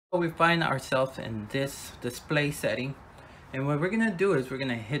We find ourselves in this display setting, and what we're gonna do is we're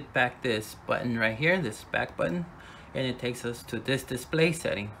gonna hit back this button right here, this back button, and it takes us to this display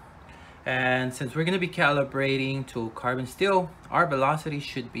setting. And since we're gonna be calibrating to carbon steel, our velocity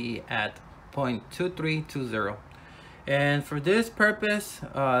should be at 0.2320. And for this purpose,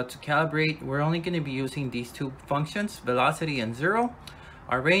 to calibrate, we're only gonna be using these two functions, velocity and 0.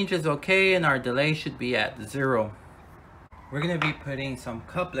 Our range is okay, and our delay should be at 0. We're going to be putting some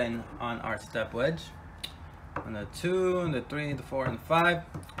coupling on our step wedge on the 2, and the 3, the 4, and the 5.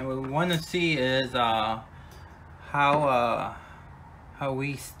 And what we want to see is how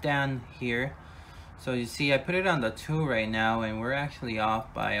we stand here. So you see I put it on the 2 right now, and we're actually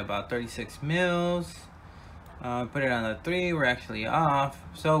off by about 36 mils. Put it on the 3, we're actually off.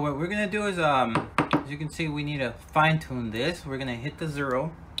 So what we're going to do is, as you can see, we need to fine tune this. We're going to hit the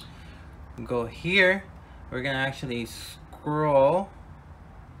 0, go here. We're going to actually scroll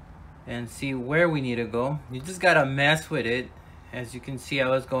and see where we need to go. You just gotta mess with it. As you can see, I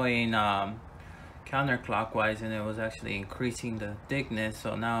was going counterclockwise, and it was actually increasing the thickness.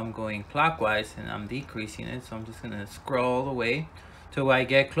 So now I'm going clockwise and I'm decreasing it. So I'm just gonna scroll all the way till I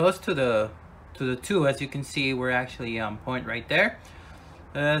get close to the 2. As you can see, we're actually on point right there.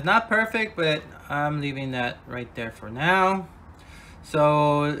 It's not perfect, but I'm leaving that right there for now.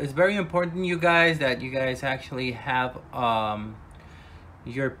 So it's very important, you guys, that you guys actually have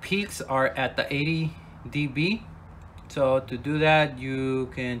your peaks are at the 80 dB. So to do that, you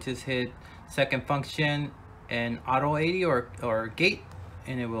can just hit second function and auto 80 or gate,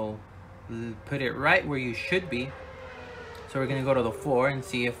 and it will put it right where you should be. So we're gonna go to the 4 and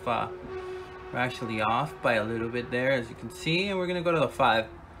see if we're actually off by a little bit there, as you can see. And we're gonna go to the 5,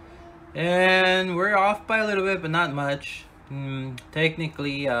 and we're off by a little bit, but not much.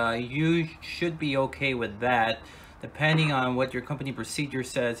 Technically, you should be okay with that. Depending on what your company procedure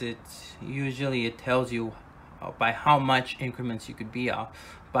says, it tells you by how much increments you could be off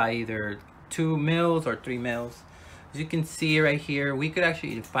by either 2 mils or 3 mils. As you can see right here, we could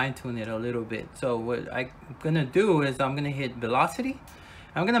actually fine tune it a little bit. So what I'm gonna do is I'm gonna hit velocity.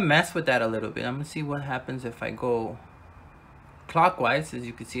 I'm gonna mess with that a little bit. I'm gonna see what happens if I go clockwise. As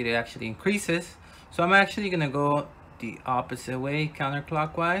you can see, it actually increases. So I'm actually gonna go the opposite way,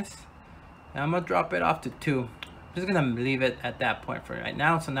 counterclockwise, and I'm gonna drop it off to 2. I'm just gonna leave it at that point for right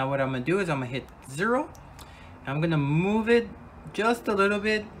now. So now what I'm gonna do is I'm gonna hit 0. I'm gonna move it just a little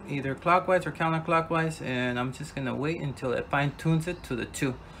bit, either clockwise or counterclockwise, and I'm just gonna wait until it fine tunes it to the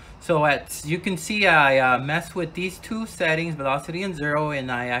 2. So as you can see, I mess with these two settings, velocity and 0,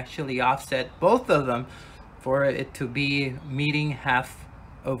 and I actually offset both of them for it to be meeting half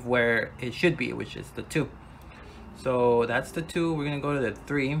of where it should be, which is the 2. So that's the 2. We're gonna go to the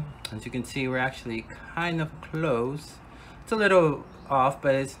 3. As you can see, we're actually kind of close. It's a little off,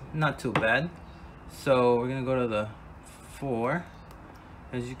 but it's not too bad. So we're gonna go to the 4.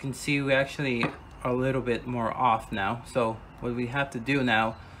 As you can see, we actually are a little bit more off now. So what we have to do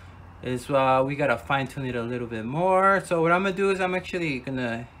now is we gotta fine tune it a little bit more. So what I'm gonna do is I'm actually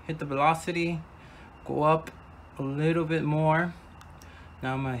gonna hit the velocity, go up a little bit more.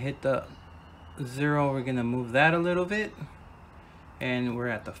 Now I'm gonna hit the 0. We're gonna move that a little bit, and we're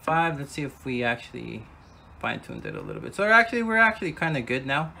at the 5. Let's see if we actually fine-tuned it a little bit. So we're actually kind of good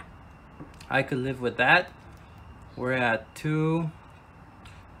now. I could live with that. We're at 2,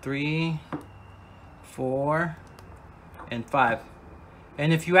 3, 4, and 5.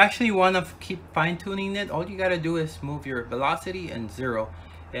 And if you actually want to keep fine-tuning it, all you gotta do is move your velocity and 0,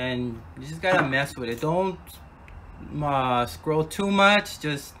 and you just gotta mess with it. Don't scroll too much.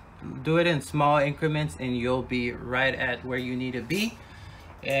 Just do it in small increments, and you'll be right at where you need to be.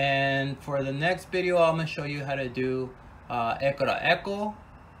 And for the next video, I'm gonna show you how to do echo to echo.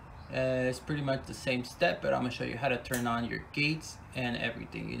 It's pretty much the same step, but I'm gonna show you how to turn on your gates and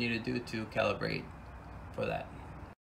everything you need to do to calibrate for that.